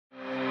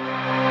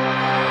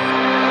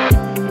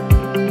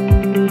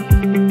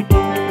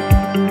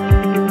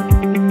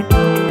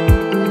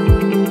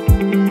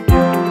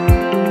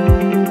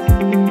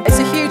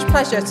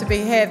pleasure to be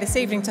here this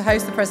evening to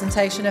host the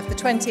presentation of the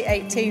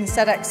 2018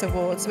 Sedex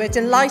Awards. We're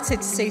delighted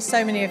to see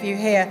so many of you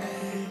here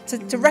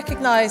to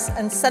recognise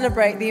and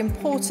celebrate the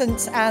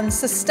important and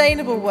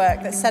sustainable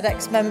work that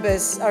Sedex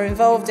members are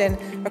involved in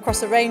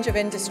across a range of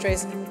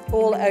industries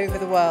all over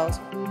the world.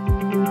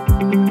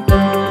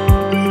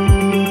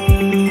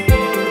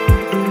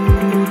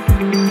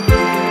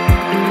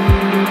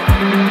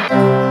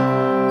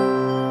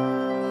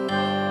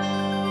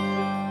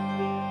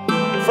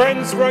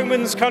 Friends,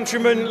 Romans,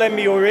 countrymen, lend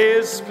me your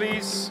ears,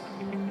 please.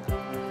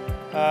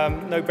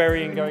 No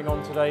burying going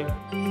on today.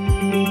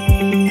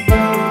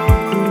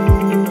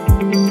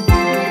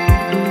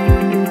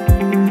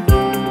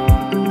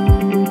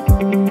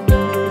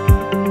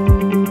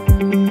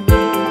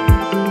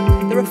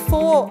 There are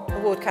 4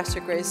 award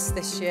categories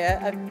this year,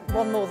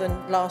 one more than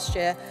last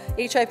year,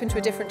 each open to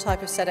a different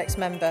type of Sedex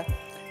member.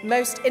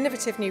 Most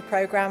innovative new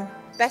programme,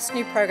 best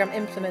new programme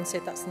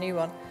implemented, that's the new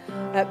one,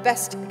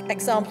 best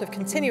example of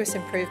continuous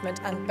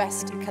improvement and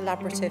best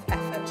collaborative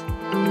effort.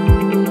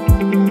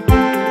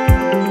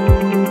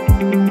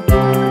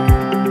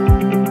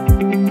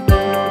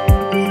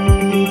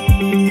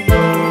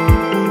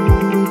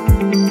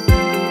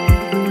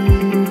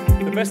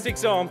 The best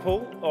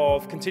example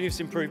of continuous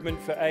improvement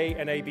for A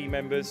and AB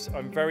members,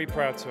 I'm very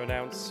proud to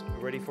announce,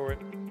 we're ready for it,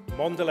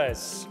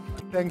 Mondelez.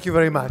 Thank you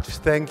very much.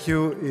 Thank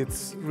you.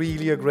 It's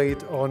really a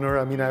great honor.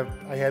 I mean, I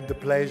had the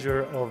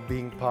pleasure of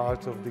being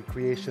part of the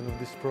creation of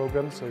this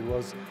program. So it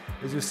was,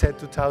 as you said,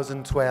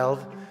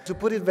 2012. To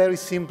put it very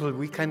simple,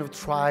 we kind of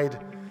tried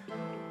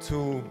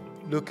to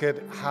look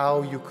at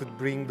how you could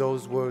bring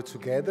those worlds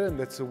together. And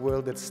that's a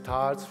world that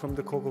starts from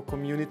the cocoa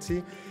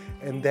community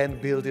and then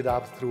build it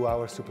up through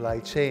our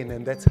supply chain.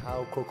 And that's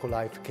how Cocoa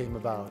Life came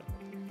about.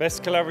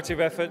 Best collaborative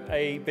effort,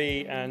 A,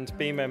 B and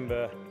B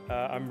member.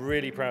 I'm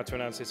really proud to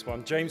announce this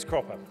one. James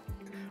Cropper.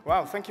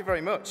 Wow, thank you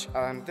very much.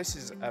 This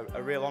is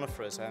a real honour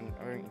for us, and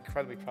I'm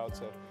incredibly proud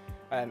to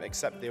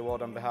accept the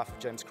award on behalf of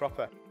James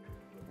Cropper.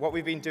 What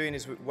we've been doing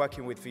is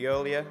working with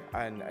Veolia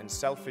and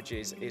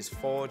Selfridges is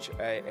forge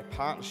a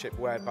partnership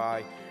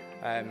whereby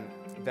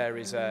there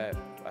is a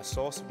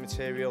source of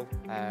material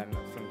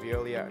from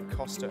Veolia and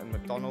Costa and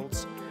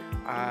McDonald's,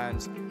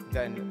 and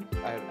then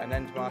an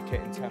end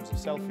market in terms of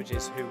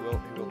Selfridges who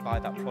will buy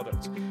that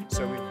product.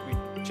 So we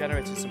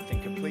generated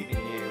something completely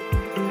new.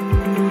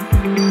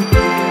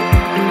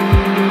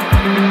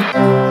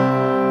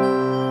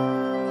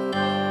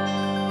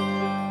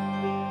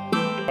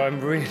 I'm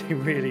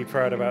really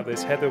proud about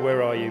this. Heather,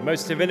 where are you?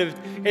 Most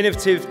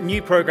innovative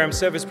new program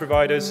service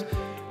providers,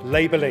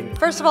 LabourLink.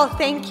 First of all,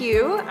 thank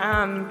you.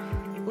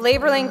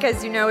 LabourLink,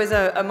 as you know, is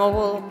a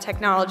mobile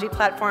technology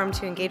platform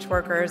to engage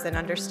workers and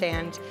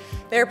understand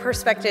their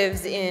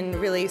perspectives in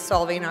really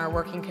solving our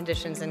working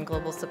conditions and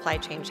global supply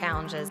chain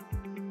challenges.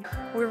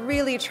 We're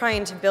really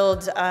trying to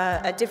build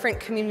a different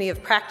community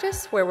of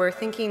practice where we're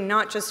thinking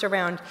not just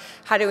around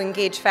how to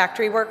engage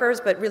factory workers,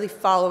 but really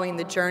following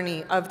the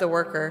journey of the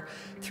worker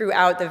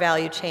throughout the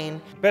value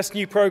chain. Best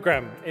new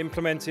program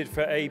implemented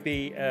for A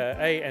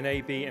and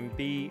AB and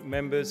B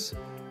members.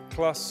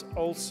 Claes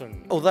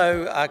Olsen.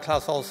 Although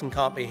Claes Olsen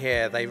can't be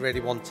here, they really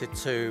wanted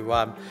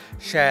to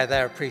share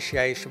their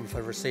appreciation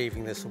for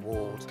receiving this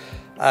award.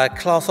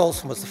 Claes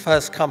Olsen was the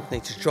first company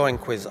to join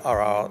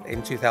QuizRR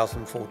in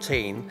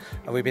 2014,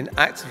 and we've been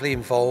actively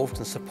involved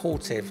and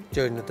supportive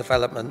during the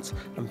development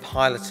and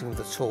piloting of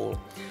the tool.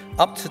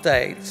 Up to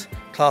date,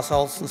 Claes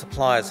Olsen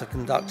suppliers have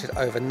conducted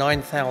over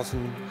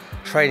 9,000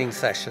 training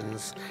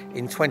sessions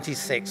in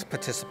 26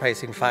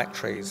 participating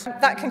factories.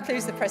 That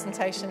concludes the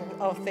presentation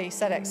of the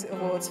Sedex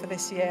Awards for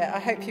this year. I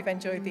hope you've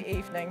enjoyed the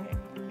evening,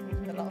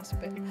 the last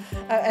bit,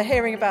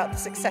 hearing about the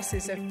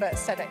successes of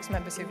Sedex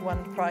members who've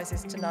won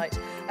prizes tonight.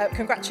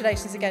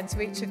 Congratulations again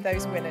to each of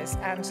those winners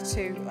and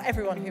to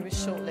everyone who was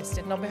shortlisted.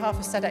 And on behalf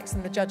of Sedex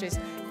and the judges,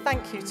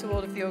 thank you to all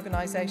of the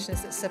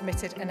organisations that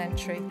submitted an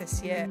entry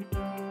this year.